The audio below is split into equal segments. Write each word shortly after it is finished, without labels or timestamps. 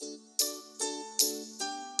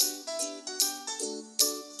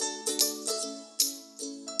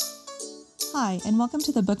Hi, and welcome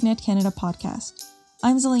to the BookNet Canada podcast.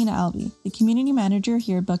 I'm Zelina Albee, the community manager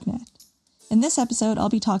here at BookNet. In this episode, I'll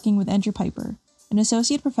be talking with Andrew Piper, an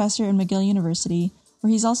associate professor at McGill University,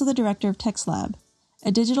 where he's also the director of TextLab,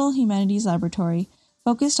 a digital humanities laboratory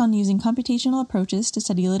focused on using computational approaches to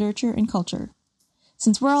study literature and culture.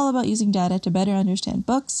 Since we're all about using data to better understand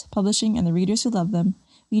books, publishing, and the readers who love them,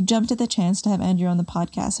 we jumped at the chance to have Andrew on the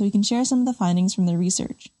podcast so he can share some of the findings from their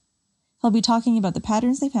research. He'll be talking about the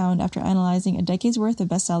patterns they found after analyzing a decade's worth of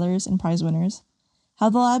bestsellers and prize winners,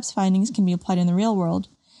 how the lab's findings can be applied in the real world,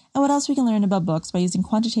 and what else we can learn about books by using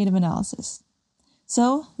quantitative analysis.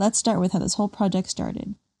 So, let's start with how this whole project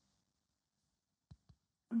started.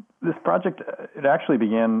 This project, it actually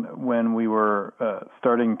began when we were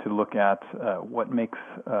starting to look at what makes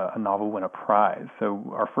a novel win a prize.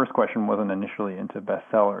 So our first question wasn't initially into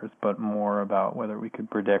bestsellers, but more about whether we could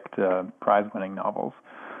predict prize-winning novels.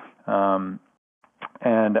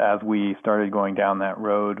 And as we started going down that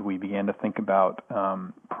road, we began to think about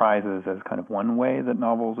prizes as kind of one way that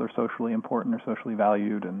novels are socially important or socially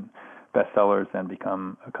valued, and bestsellers then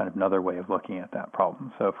become a kind of another way of looking at that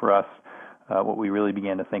problem. So for us, what we really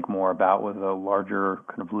began to think more about was a larger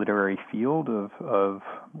kind of literary field of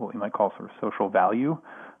what we might call sort of social value.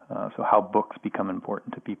 So how books become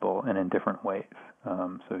important to people and in different ways.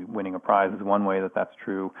 So winning a prize is one way that that's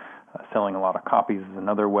true. Selling a lot of copies is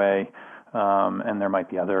another way. And there might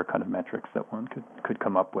be other kind of metrics that one could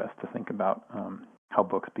come up with to think about how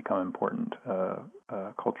books become important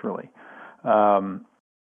culturally.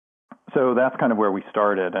 So that's kind of where we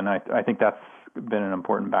started. And I think that's been an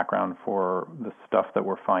important background for the stuff that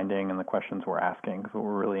we're finding and the questions we're asking. So what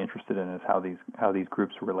we're really interested in is how these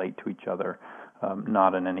groups relate to each other,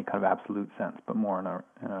 not in any kind of absolute sense, but more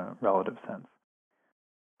in a relative sense.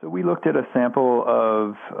 So we looked at a sample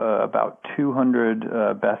of about 200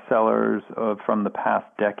 bestsellers from the past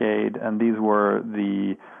decade, and these were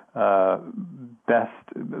the best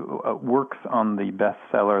works on the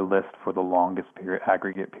bestseller list for the longest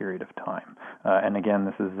aggregate period of time. And again,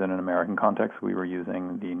 this is in an American context. We were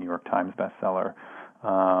using the New York Times bestseller.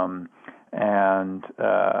 And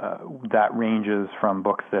that ranges from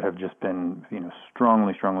books that have just been,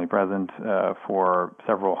 strongly present for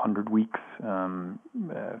several hundred weeks,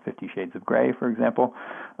 50 Shades of Grey, for example,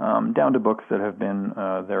 down to books that have been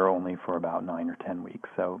there only for about 9 or 10 weeks.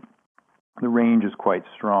 So the range is quite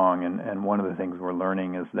strong, and one of the things we're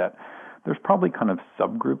learning is that there's probably kind of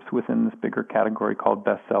subgroups within this bigger category called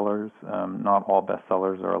bestsellers. Not all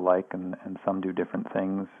bestsellers are alike, and some do different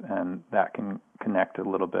things, and that can connect a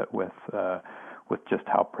little bit with just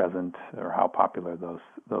how present or how popular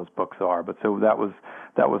those books are. But so that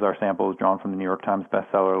was our sample. It was drawn from the New York Times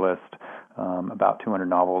bestseller list, about 200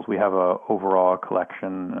 novels. We have a overall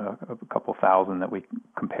collection of a couple thousand that we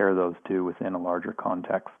compare those to within a larger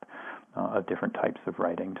context of different types of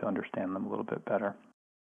writing to understand them a little bit better.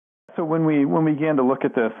 So when we began to look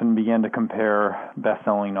at this and began to compare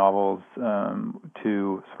best-selling novels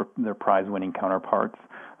to sort of their prize-winning counterparts,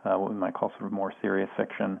 what we might call sort of more serious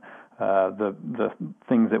fiction, the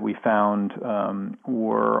things that we found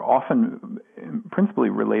were often principally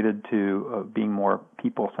related to being more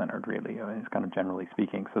people-centered, really. It's kind of generally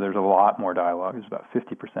speaking. So there's a lot more dialogue. There's about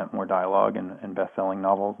 50% more dialogue in best-selling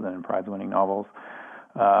novels than in prize-winning novels.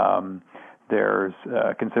 There's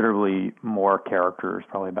considerably more characters,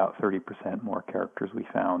 probably about 30% more characters we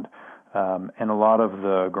found. And a lot of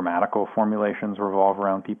the grammatical formulations revolve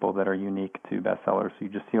around people that are unique to bestsellers. So you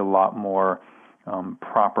just see a lot more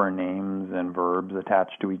proper names and verbs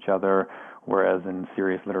attached to each other, whereas in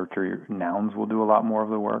serious literature, nouns will do a lot more of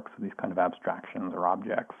the work. So these kind of abstractions or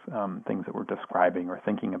objects, things that we're describing or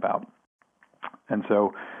thinking about. And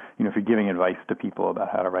so, if you're giving advice to people about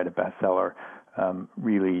how to write a bestseller,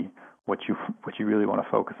 really what you really want to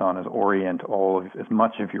focus on is orient as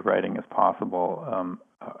much of your writing as possible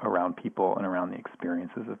around people and around the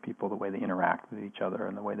experiences of people, the way they interact with each other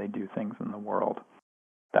and the way they do things in the world.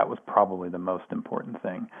 That was probably the most important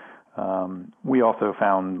thing. We also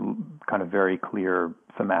found kind of very clear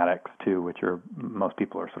thematics too, which most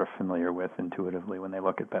people are sort of familiar with intuitively when they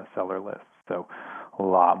look at bestseller lists. So a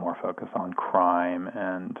lot more focus on crime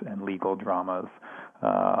and legal dramas,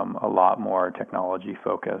 a lot more technology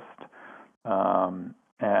focused.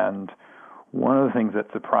 And one of the things that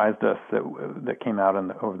surprised us that came out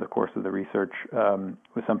over the course of the research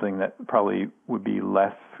was something that probably would be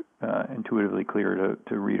less intuitively clear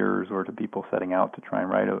to readers or to people setting out to try and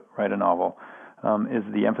write a novel, is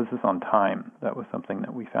the emphasis on time. That was something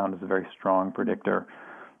that we found as a very strong predictor.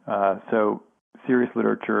 So serious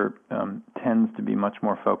literature tends to be much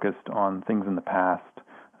more focused on things in the past,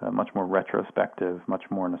 much more retrospective, much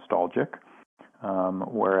more nostalgic.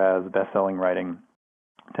 whereas best-selling writing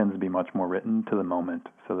tends to be much more written to the moment.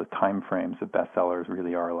 So the time frames of bestsellers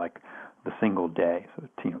really are like the single day. So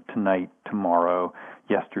tonight, tomorrow,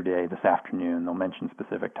 yesterday, this afternoon. They'll mention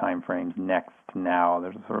specific time frames. Next, now.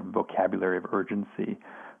 There's a sort of vocabulary of urgency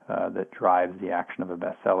that drives the action of a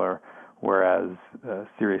bestseller. Whereas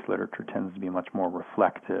serious literature tends to be much more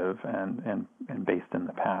reflective and based in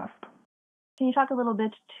the past. Can you talk a little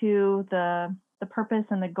bit to the purpose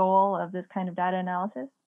and the goal of this kind of data analysis?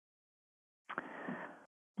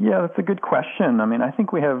 Yeah, that's a good question. I mean, I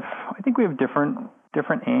think we have different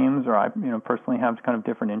aims, or I personally have kind of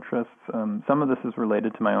different interests. Some of this is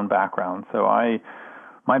related to my own background. So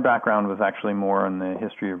my background was actually more in the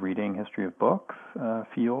history of reading, history of books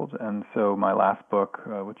field, and so my last book,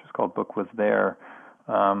 which is called Book Was There,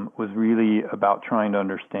 was really about trying to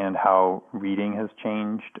understand how reading has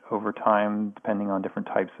changed over time, depending on different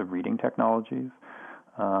types of reading technologies.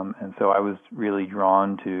 And so I was really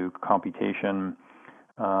drawn to computation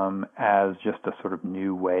as just a sort of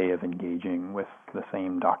new way of engaging with the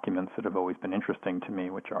same documents that have always been interesting to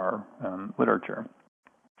me, which are literature.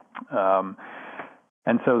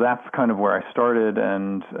 And so that's kind of where I started,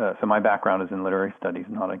 and so my background is in literary studies,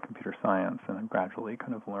 not in computer science, and I've gradually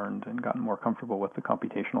kind of learned and gotten more comfortable with the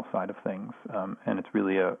computational side of things, and it's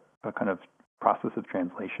really a kind of process of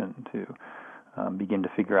translation to begin to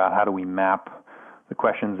figure out how do we map the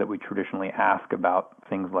questions that we traditionally ask about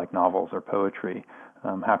things like novels or poetry.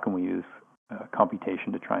 How can we use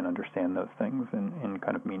computation to try and understand those things in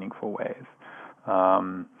kind of meaningful ways?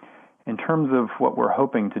 In terms of what we're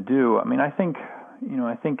hoping to do, I mean, I think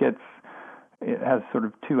it has sort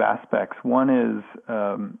of two aspects. One is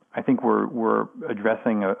I think we're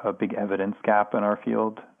addressing a big evidence gap in our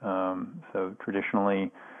field. So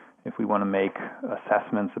traditionally, if we want to make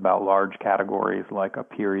assessments about large categories like a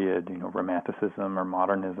period, Romanticism or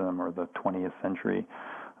modernism or the 20th century,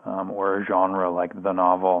 or a genre like the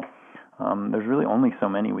novel, there's really only so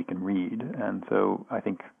many we can read. And so I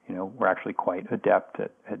think we're actually quite adept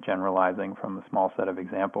at generalizing from a small set of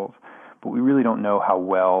examples. But we really don't know how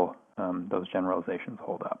well those generalizations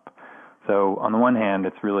hold up. So on the one hand,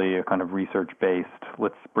 it's really a kind of research-based,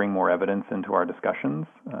 let's bring more evidence into our discussions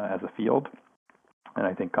as a field. And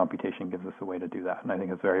I think computation gives us a way to do that. And I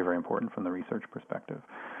think it's very, very important from the research perspective.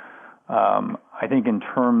 I think in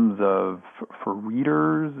terms of for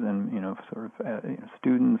readers and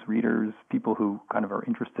students, readers, people who kind of are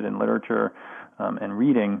interested in literature and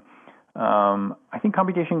reading, I think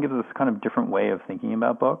computation gives us kind of different way of thinking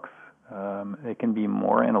about books. It can be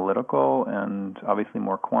more analytical and obviously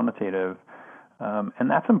more quantitative, and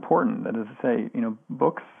that's important. That is to say,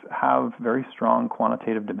 books have very strong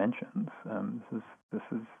quantitative dimensions. This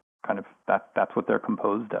is kind of that's what they're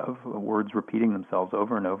composed of, words repeating themselves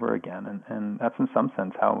over and over again, and that's in some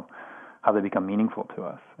sense how they become meaningful to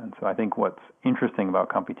us. And so I think what's interesting about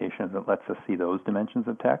computation is it lets us see those dimensions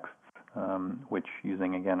of text, which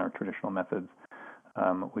using again our traditional methods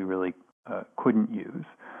we really couldn't use.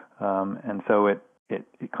 And so it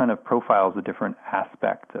kind of profiles a different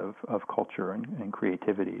aspect of culture and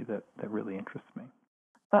creativity that really interests me.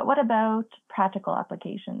 But what about practical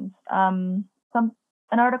applications?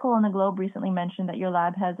 An article in the Globe recently mentioned that your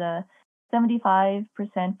lab has a 75%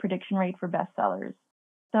 prediction rate for bestsellers.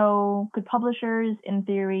 So could publishers, in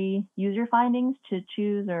theory, use your findings to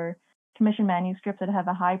choose or commission manuscripts that have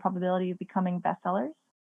a high probability of becoming bestsellers?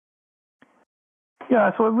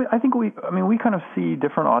 Yeah, so I think we kind of see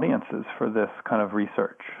different audiences for this kind of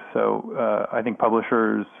research. So I think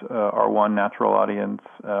publishers are one natural audience.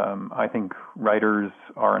 I think writers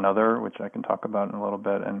are another, which I can talk about in a little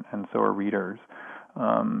bit, and so are readers.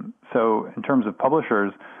 So in terms of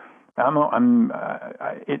publishers,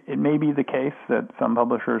 it may be the case that some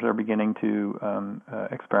publishers are beginning to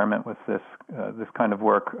experiment with this kind of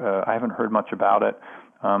work. I haven't heard much about it.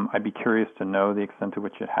 I'd be curious to know the extent to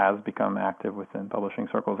which it has become active within publishing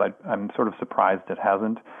circles. I'm sort of surprised it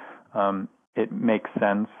hasn't. It makes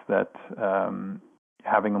sense that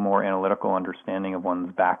having a more analytical understanding of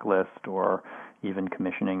one's backlist or even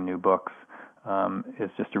commissioning new books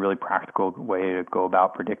is just a really practical way to go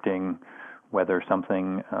about predicting whether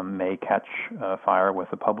something may catch fire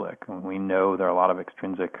with the public. And we know there are a lot of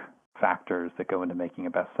extrinsic factors that go into making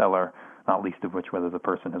a bestseller, not least of which whether the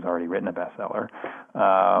person has already written a bestseller.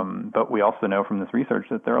 But we also know from this research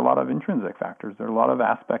that there are a lot of intrinsic factors. There are a lot of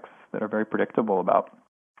aspects that are very predictable about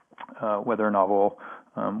whether a novel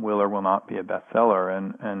will or will not be a bestseller.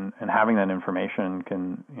 And having that information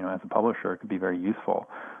can, as a publisher, could be very useful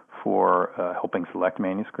for helping select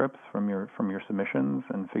manuscripts from your submissions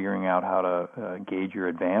and figuring out how to gauge your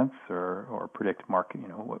advance or predict market,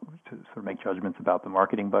 to sort of make judgments about the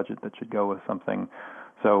marketing budget that should go with something.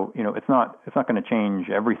 So it's not going to change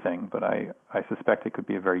everything, but I suspect it could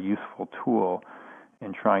be a very useful tool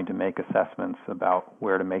in trying to make assessments about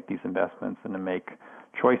where to make these investments and to make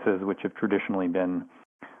choices which have traditionally been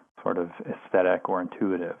sort of aesthetic or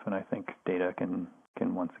intuitive. And I think data can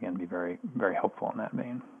once again be very, very helpful in that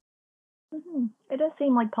vein. Mm-hmm. It does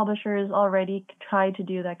seem like publishers already try to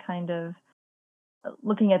do that kind of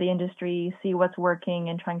looking at the industry, see what's working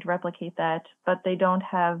and trying to replicate that, but they don't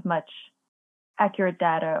have much accurate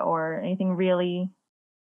data or anything really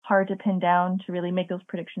hard to pin down to really make those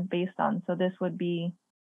predictions based on. So this would be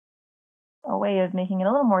a way of making it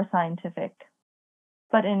a little more scientific,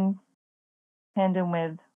 but in tandem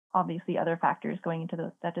with obviously other factors going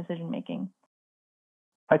into that decision making.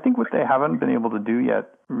 I think what they haven't been able to do yet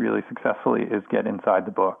really successfully is get inside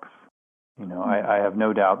the books. I have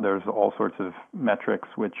no doubt there's all sorts of metrics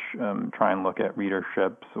which try and look at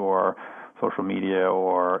readerships or social media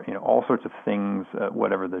or all sorts of things,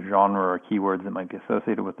 whatever the genre or keywords that might be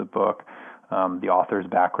associated with the book, the author's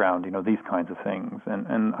background, these kinds of things.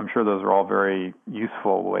 And I'm sure those are all very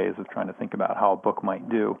useful ways of trying to think about how a book might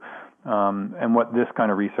do. And what this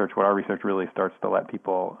kind of research, what our research really starts to let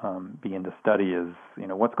people begin to study is,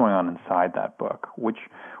 what's going on inside that book. Which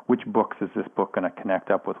books is this book going to connect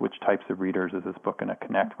up with? Which types of readers is this book going to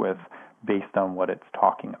connect with based on what it's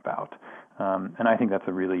talking about? And I think that's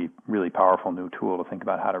a really, really powerful new tool to think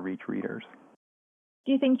about how to reach readers.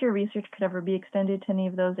 Do you think your research could ever be extended to any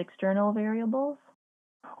of those external variables?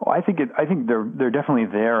 Well, I think they're definitely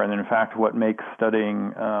there, and in fact, what makes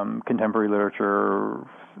studying contemporary literature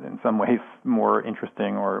in some ways more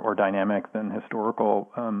interesting or dynamic than historical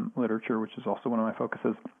literature, which is also one of my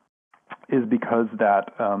focuses, is because that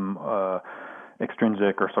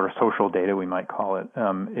extrinsic or sort of social data, we might call it,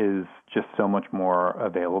 is just so much more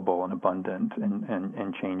available and abundant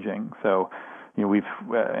and changing. So, we've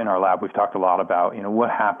in our lab we've talked a lot about what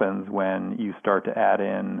happens when you start to add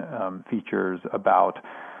in features about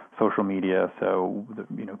social media, so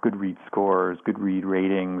Goodreads scores, Goodread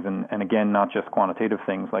ratings, and again, not just quantitative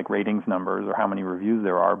things like ratings numbers or how many reviews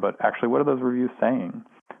there are, but actually what are those reviews saying?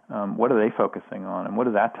 What are they focusing on, and what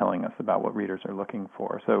is that telling us about what readers are looking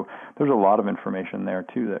for? So there's a lot of information there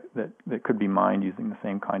too that could be mined using the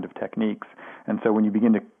same kind of techniques. And so when you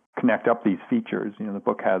begin to connect up these features, the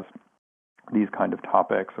book has these kind of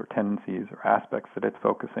topics or tendencies or aspects that it's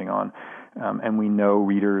focusing on, and we know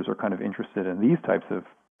readers are kind of interested in these types of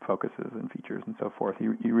focuses and features and so forth.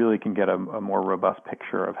 You really can get a more robust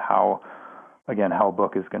picture of how a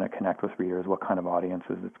book is going to connect with readers, what kind of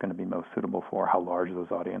audiences it's going to be most suitable for, how large those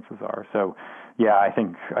audiences are. So, yeah, I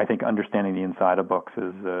think understanding the inside of books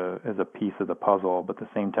is a piece of the puzzle, but the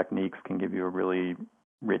same techniques can give you a really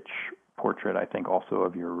rich portrait, I think, also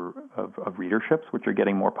of readerships, which are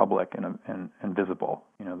getting more public and visible.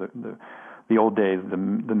 The old days, the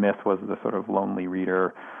myth was the sort of lonely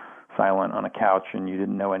reader, silent on a couch, and you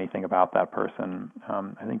didn't know anything about that person.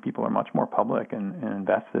 I think people are much more public and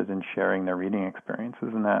invested in sharing their reading experiences,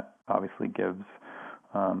 and that obviously gives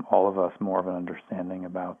all of us more of an understanding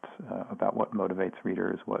about what motivates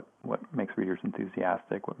readers, what makes readers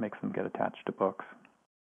enthusiastic, what makes them get attached to books.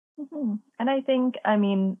 Mm-hmm. And I think,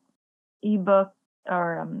 ebook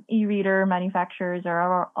or e-reader manufacturers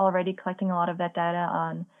are already collecting a lot of that data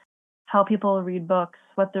on how people read books,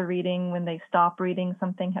 what they're reading, when they stop reading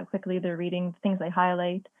something, how quickly they're reading, things they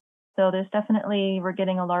highlight. So we're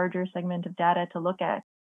getting a larger segment of data to look at.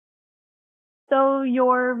 So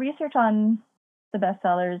your research on the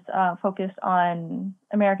bestsellers focused on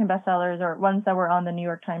American bestsellers or ones that were on the New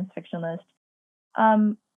York Times fiction list.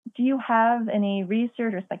 Do you have any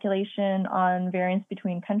research or speculation on variance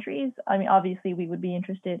between countries? Obviously, we would be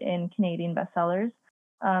interested in Canadian bestsellers,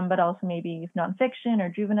 but also maybe nonfiction or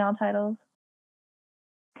juvenile titles.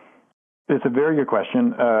 It's a very good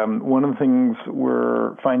question. One of the things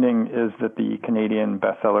we're finding is that the Canadian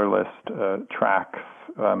bestseller list tracks,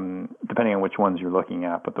 depending on which ones you're looking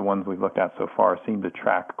at, but the ones we've looked at so far seem to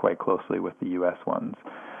track quite closely with the U.S. ones.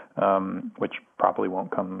 Which probably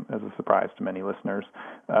won't come as a surprise to many listeners.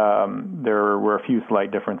 There were a few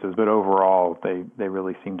slight differences, but overall, they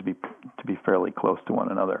really seem to be fairly close to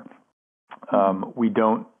one another. We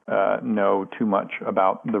don't know too much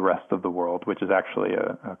about the rest of the world, which is actually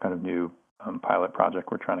a kind of new pilot project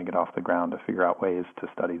we're trying to get off the ground to figure out ways to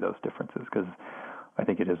study those differences, because I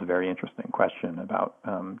think it is a very interesting question about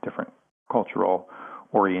different cultural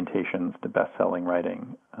orientations to best-selling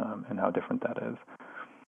writing and how different that is.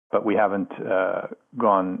 but we haven't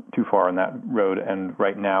gone too far on that road. And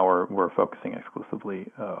right now we're focusing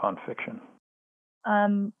exclusively on fiction.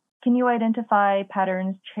 Can you identify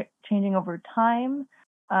patterns changing over time?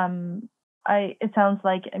 It sounds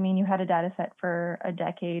like, you had a data set for a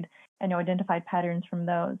decade and you identified patterns from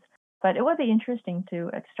those, but it would be interesting to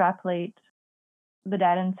extrapolate the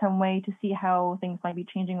data in some way to see how things might be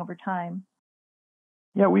changing over time.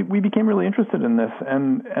 Yeah, we became really interested in this,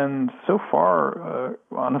 and so far,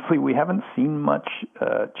 honestly, we haven't seen much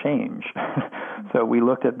change. So we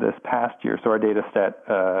looked at this past year. So our data set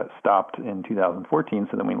stopped in 2014,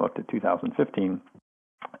 so then we looked at 2015.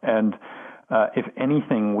 And if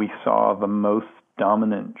anything, we saw the most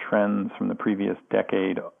dominant trends from the previous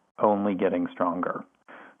decade only getting stronger.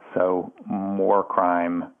 So more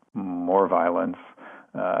crime, more violence,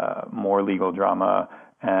 more legal drama,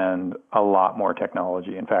 and a lot more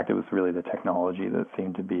technology. In fact, it was really the technology that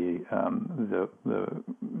seemed to be the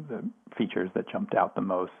features that jumped out the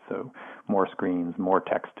most. So more screens, more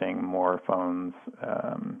texting, more phones,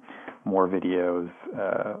 more videos,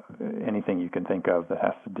 anything you can think of that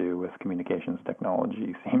has to do with communications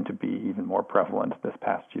technology seemed to be even more prevalent this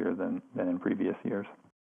past year than in previous years.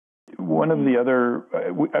 One of the other,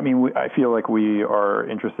 I feel like we are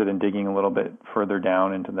interested in digging a little bit further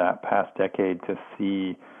down into that past decade to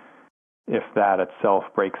see if that itself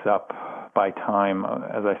breaks up by time.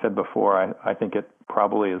 As I said before, I think it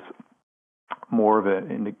probably is more of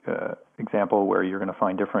an example where you're going to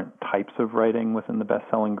find different types of writing within the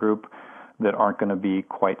best-selling group that aren't going to be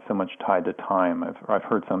quite so much tied to time. I've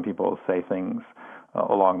heard some people say things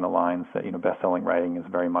along the lines that best-selling writing is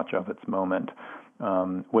very much of its moment.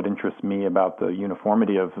 What interests me about the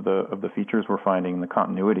uniformity of the features we're finding, the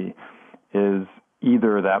continuity, is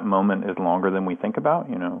either that moment is longer than we think about,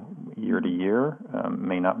 year to year,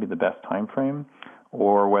 may not be the best time frame,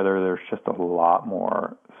 or whether there's just a lot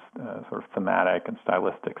more sort of thematic and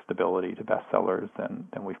stylistic stability to bestsellers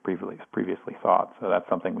than we've previously thought. So that's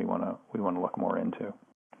something we want to look more into.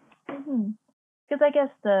 Because I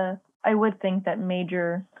guess I would think that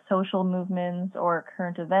major social movements or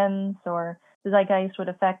current events or the zeitgeist would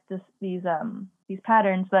affect these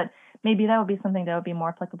patterns, but maybe that would be something that would be more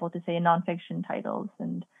applicable to, say, nonfiction titles,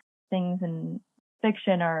 and things in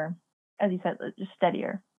fiction are, as you said, just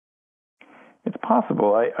steadier. It's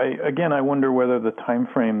possible. I wonder whether the time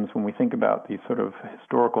frames, when we think about these sort of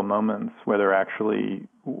historical moments, whether actually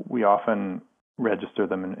we often register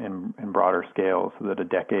them in broader scales, so that a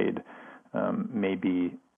decade may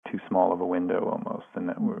be too small of a window almost, and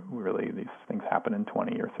that really these things happen in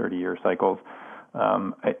 20 or 30-year cycles.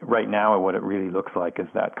 Right now, what it really looks like is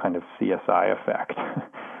that kind of CSI effect,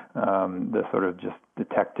 the sort of just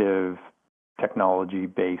detective,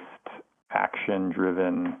 technology-based,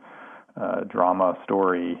 action-driven drama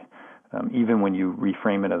story. Even when you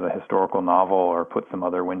reframe it as a historical novel or put some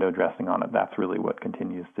other window dressing on it, that's really what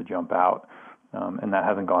continues to jump out. And that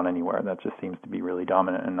hasn't gone anywhere. That just seems to be really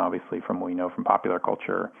dominant. And obviously, from what we know from popular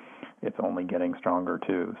culture, it's only getting stronger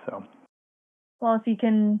too. So, well, if you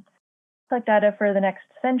can collect data for the next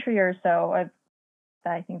century or so,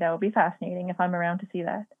 I think that would be fascinating if I'm around to see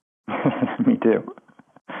that. Me too.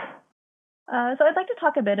 So I'd like to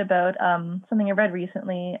talk a bit about something I read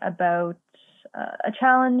recently about a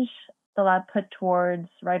challenge the lab put towards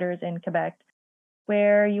writers in Quebec,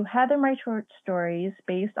 where you had them write short stories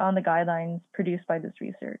based on the guidelines produced by this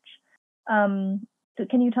research. So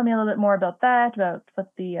can you tell me a little bit more about that, about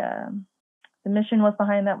what the mission was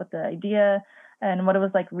behind that, what the idea, and what it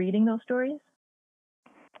was like reading those stories?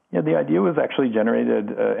 Yeah, the idea was actually generated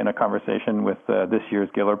in a conversation with this year's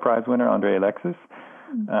Giller Prize winner, André Alexis.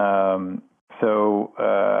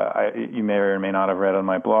 You may or may not have read on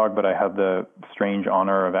my blog, but I had the strange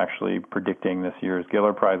honor of actually predicting this year's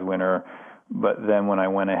Giller Prize winner. But then when I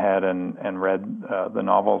went ahead and read the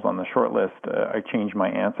novels on the short list, I changed my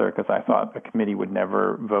answer because I thought the committee would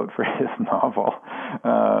never vote for his novel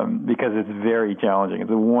because it's very challenging.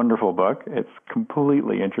 It's a wonderful book. It's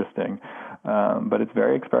completely interesting, but it's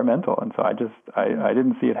very experimental. And so I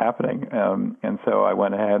didn't see it happening. And so I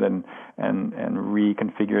went ahead and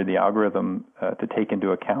reconfigured the algorithm to take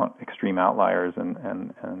into account extreme outliers,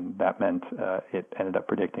 and that meant it ended up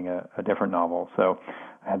predicting a different novel. So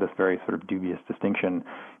I had this very sort of dubious distinction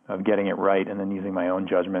of getting it right and then using my own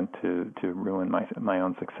judgment to ruin my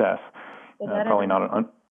own success. Probably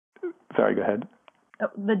not sorry, go ahead.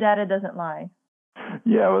 The data doesn't lie.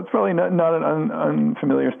 Yeah, well, it's probably not an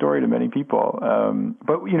unfamiliar story to many people.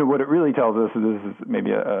 But what it really tells us, this is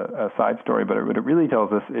maybe a side story, but what it really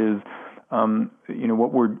tells us is,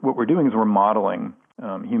 what we're doing is we're modeling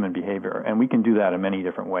human behavior, and we can do that in many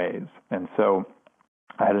different ways. And so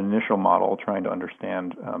I had an initial model trying to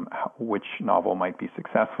understand which novel might be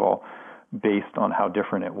successful based on how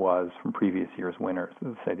different it was from previous year's winners.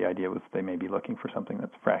 As I say, the idea was they may be looking for something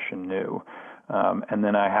that's fresh and new. And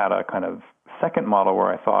then I had a kind of second model where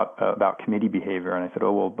I thought about committee behavior, and I said,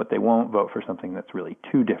 oh, well, but they won't vote for something that's really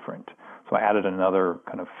too different. So I added another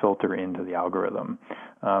kind of filter into the algorithm.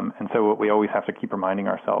 And so what we always have to keep reminding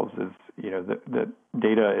ourselves is, that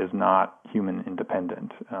data is not human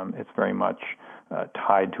independent. It's very much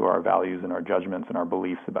tied to our values and our judgments and our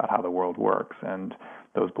beliefs about how the world works. And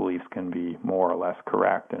those beliefs can be more or less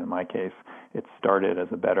correct. And in my case, it started as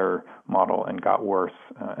a better model and got worse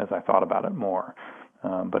as I thought about it more.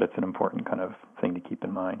 But it's an important kind of thing to keep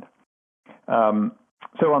in mind.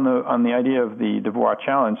 So on the idea of the Devoir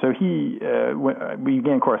challenge, so we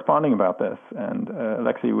began corresponding about this, and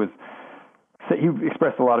Alexei he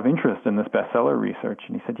expressed a lot of interest in this bestseller research,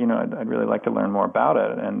 and he said, I'd really like to learn more about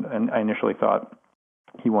it. And I initially thought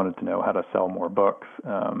he wanted to know how to sell more books,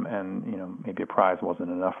 and maybe a prize wasn't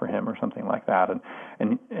enough for him or something like that.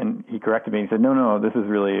 And he corrected me. He said, no, this is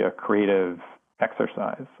really a creative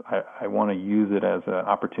exercise. I want to use it as an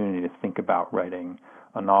opportunity to think about writing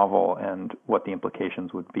a novel and what the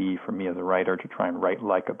implications would be for me as a writer to try and write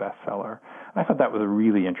like a bestseller. I thought that was a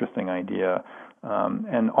really interesting idea,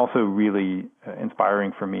 and also really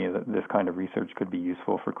inspiring for me that this kind of research could be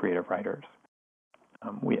useful for creative writers.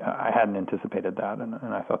 I hadn't anticipated that, and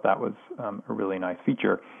I thought that was a really nice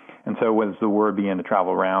feature. And so as the word began to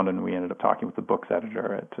travel around, and we ended up talking with the books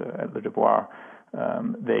editor at Le Devoir,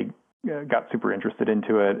 they got super interested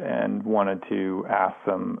into it and wanted to ask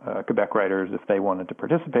some Quebec writers if they wanted to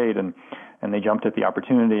participate, and they jumped at the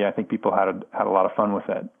opportunity. I think people had a lot of fun with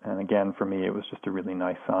it. And again, for me, it was just a really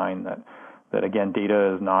nice sign that again,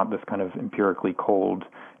 data is not this kind of empirically cold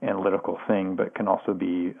analytical thing, but can also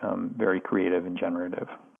be very creative and generative.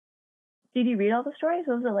 Did you read all the stories?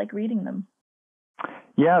 What was it like reading them?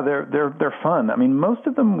 Yeah, they're fun. I mean, most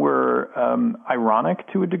of them were ironic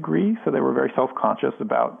to a degree, so they were very self-conscious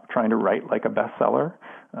about trying to write like a bestseller.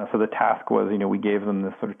 So the task was, we gave them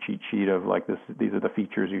this sort of cheat sheet of like these are the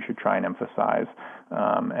features you should try and emphasize,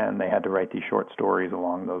 and they had to write these short stories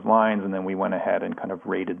along those lines, and then we went ahead and kind of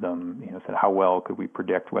rated them, said how well could we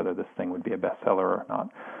predict whether this thing would be a bestseller or not.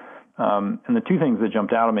 And the two things that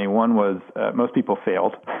jumped out at me, one was most people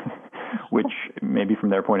failed, which maybe from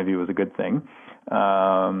their point of view was a good thing.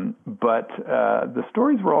 But the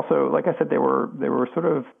stories were also, like I said, they were sort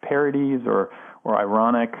of parodies or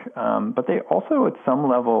ironic, but they also at some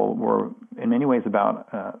level were in many ways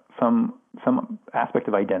about some aspect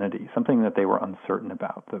of identity, something that they were uncertain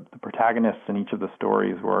about. The protagonists in each of the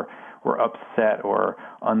stories were upset or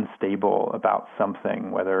unstable about something,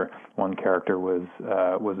 whether one character was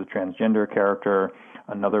a transgender character,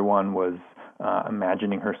 another one was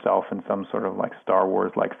imagining herself in some sort of like Star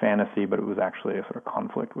Wars-like fantasy, but it was actually a sort of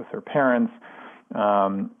conflict with her parents.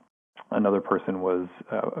 Another person was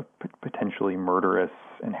a potentially murderous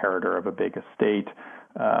inheritor of a big estate.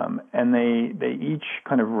 And they each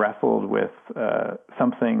kind of wrestled with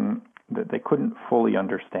something that they couldn't fully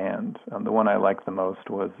understand. The one I liked the most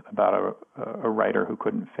was about a writer who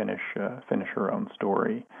couldn't finish her own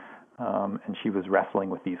story. And she was wrestling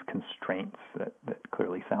with these constraints that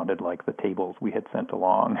clearly sounded like the tables we had sent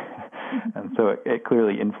along. And so it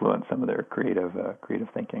clearly influenced some of their creative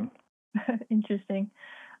thinking. Interesting.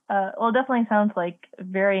 Well, it definitely sounds like a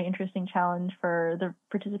very interesting challenge for the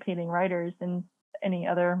participating writers and any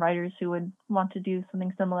other writers who would want to do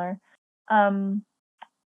something similar.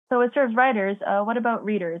 So it serves writers. What about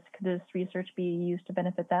readers? Could this research be used to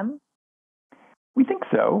benefit them? We think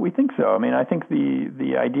so. I mean, I think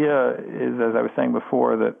the idea is, as I was saying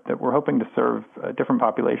before, that we're hoping to serve different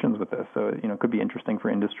populations with this. So, it could be interesting for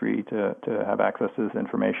industry to have access to this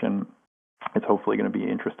information. It's hopefully going to be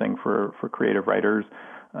interesting for creative writers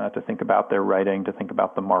to think about their writing, to think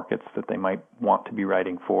about the markets that they might want to be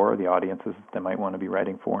writing for, the audiences that they might want to be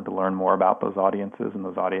writing for, and to learn more about those audiences and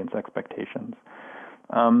those audience expectations.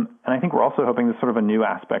 And I think we're also hoping this sort of a new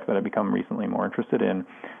aspect that I've become recently more interested in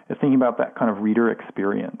is thinking about that kind of reader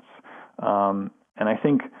experience. And I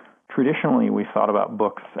think traditionally we thought about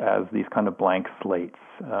books as these kind of blank slates,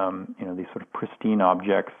 these sort of pristine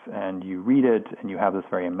objects, and you read it and you have this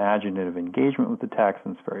very imaginative engagement with the text,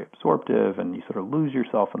 and it's very absorptive, and you sort of lose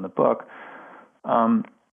yourself in the book. And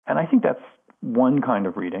I think that's one kind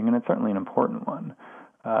of reading, and it's certainly an important one.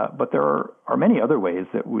 But there are many other ways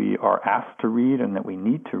that we are asked to read and that we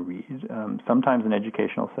need to read, sometimes in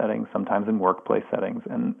educational settings, sometimes in workplace settings,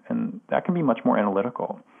 and that can be much more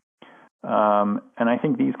analytical. And I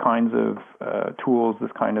think these kinds of tools,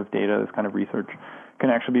 this kind of data, this kind of research can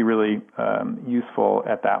actually be really useful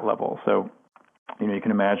at that level. So You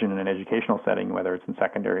can imagine in an educational setting, whether it's in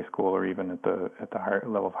secondary school or even at the higher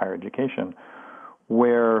level of higher education,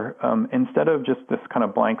 where instead of just this kind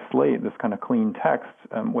of blank slate, this kind of clean text,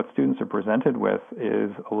 what students are presented with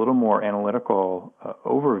is a little more analytical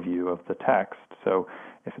overview of the text. So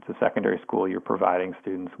if it's a secondary school, you're providing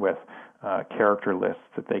students with character lists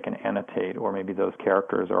that they can annotate, or maybe those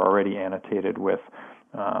characters are already annotated with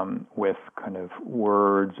kind of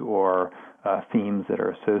words or themes that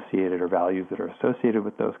are associated or values that are associated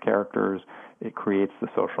with those characters. It creates the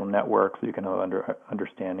social network, so you can have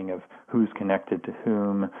understanding of who's connected to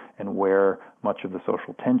whom and where much of the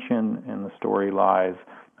social tension in the story lies,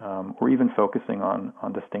 or even focusing on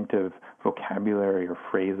distinctive vocabulary or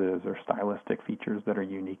phrases or stylistic features that are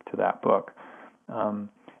unique to that book.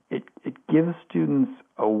 It gives students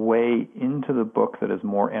a way into the book that is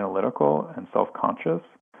more analytical and self-conscious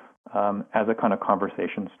as a kind of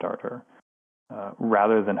conversation starter,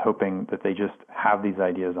 rather than hoping that they just have these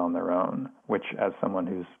ideas on their own, which, as someone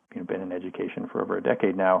who's been in education for over a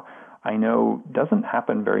decade now, I know doesn't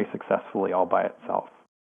happen very successfully all by itself.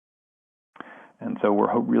 And so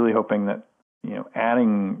we're really hoping that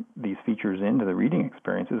adding these features into the reading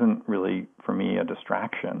experience isn't really, for me, a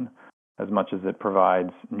distraction, as much as it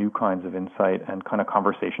provides new kinds of insight and kind of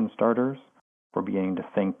conversation starters for beginning to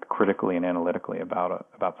think critically and analytically about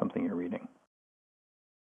something you're reading.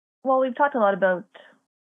 Well, we've talked a lot about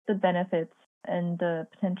the benefits and the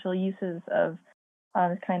potential uses of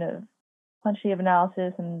this kind of quantitative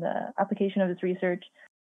analysis and the application of this research.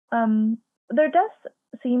 There does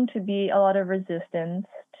seem to be a lot of resistance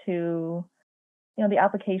to, the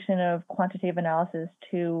application of quantitative analysis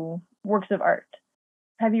to works of art.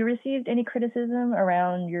 Have you received any criticism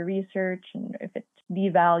around your research, and if it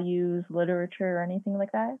devalues literature or anything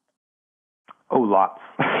like that? Oh, lots.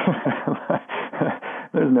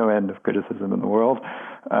 There's no end of criticism in the world.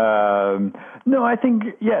 No, I think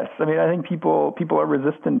yes. I think people are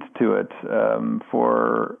resistant to it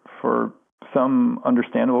for some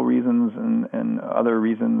understandable reasons and other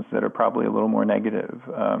reasons that are probably a little more negative.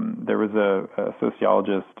 There was a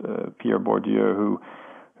sociologist, Pierre Bourdieu,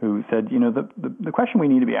 who said, the question we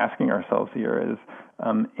need to be asking ourselves here is,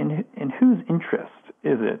 in whose interest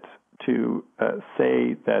is it to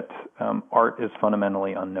say that art is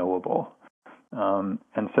fundamentally unknowable?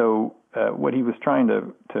 And so what he was trying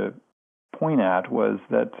to point at was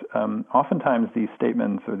that oftentimes these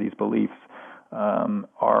statements or these beliefs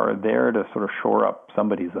are there to sort of shore up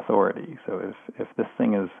somebody's authority. So if this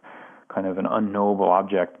thing is kind of an unknowable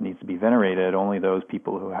object, needs to be venerated, only those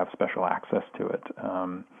people who have special access to it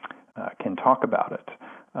can talk about it.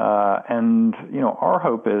 And our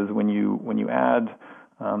hope is when you add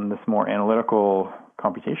this more analytical,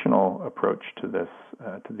 computational approach to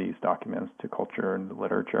these documents, to culture and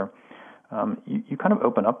literature, you kind of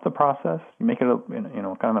open up the process. You make it, kind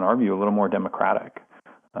of in our view, a little more democratic.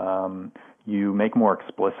 You make more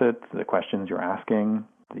explicit the questions you're asking,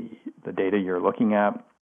 the data you're looking at,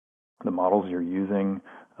 the models you're using,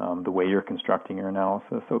 the way you're constructing your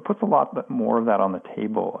analysis. So it puts a lot more of that on the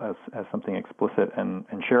table as something explicit and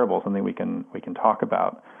shareable, something we can talk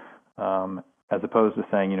about, as opposed to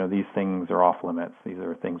saying, these things are off limits. These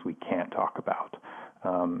are things we can't talk about.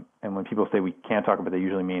 And when people say we can't talk about it, they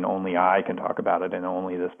usually mean only I can talk about it in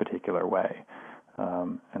only this particular way.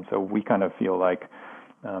 And so we kind of feel like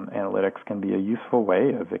analytics can be a useful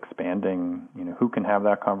way of expanding, who can have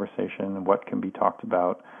that conversation, what can be talked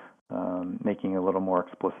about, making a little more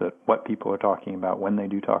explicit what people are talking about when they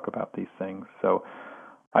do talk about these things. So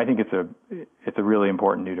I think it's a really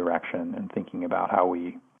important new direction in thinking about how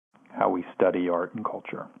we study art and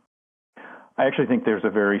culture. I actually think there's a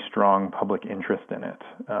very strong public interest in it,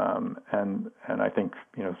 and I think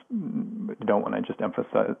don't want to just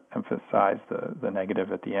emphasize the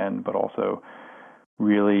negative at the end, but also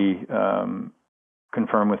really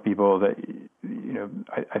confirm with people that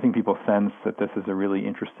I think people sense that this is a really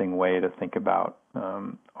interesting way to think about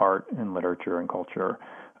art and literature and culture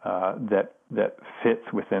that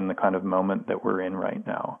fits within the kind of moment that we're in right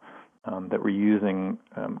now. That we're using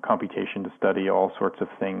computation to study all sorts of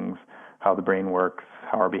things, how the brain works,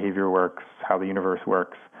 how our behavior works, how the universe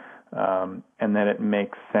works, and that it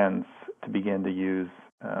makes sense to begin to use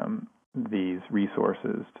these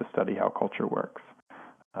resources to study how culture works.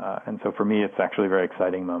 And so for me, it's actually a very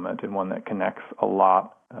exciting moment and one that connects a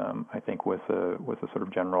lot, I think, with a sort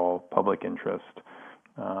of general public interest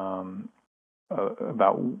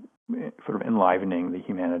about sort of enlivening the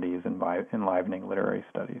humanities and by enlivening literary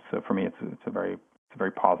studies. So for me, it's a very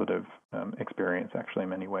positive experience, actually, in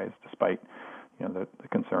many ways, despite the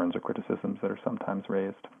concerns or criticisms that are sometimes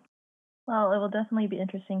raised. Well, it will definitely be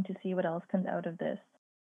interesting to see what else comes out of this.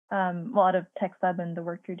 out of TextLab and the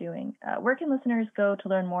work you're doing. Where can listeners go to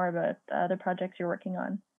learn more about the projects you're working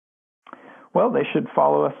on? Well, they should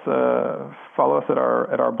follow us at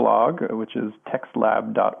our blog, which is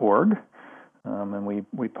textlab.org, and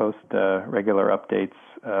we post regular updates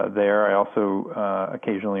there. I also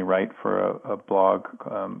occasionally write for a blog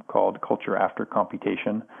called Culture After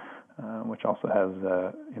Computation, which also has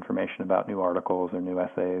information about new articles or new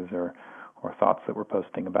essays or thoughts that we're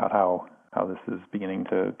posting about how this is beginning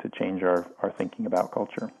to change our thinking about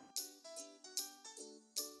culture.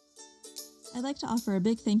 I'd like to offer a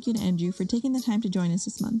big thank you to Andrew for taking the time to join us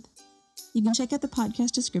this month. You can check out the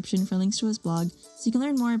podcast description for links to his blog so you can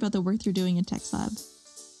learn more about the work they're doing at TextLab.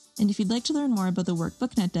 And if you'd like to learn more about the work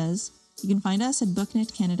BookNet does, you can find us at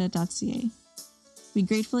booknetcanada.ca. We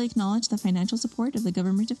gratefully acknowledge the financial support of the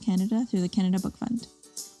Government of Canada through the Canada Book Fund.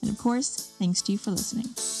 And of course, thanks to you for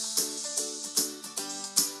listening.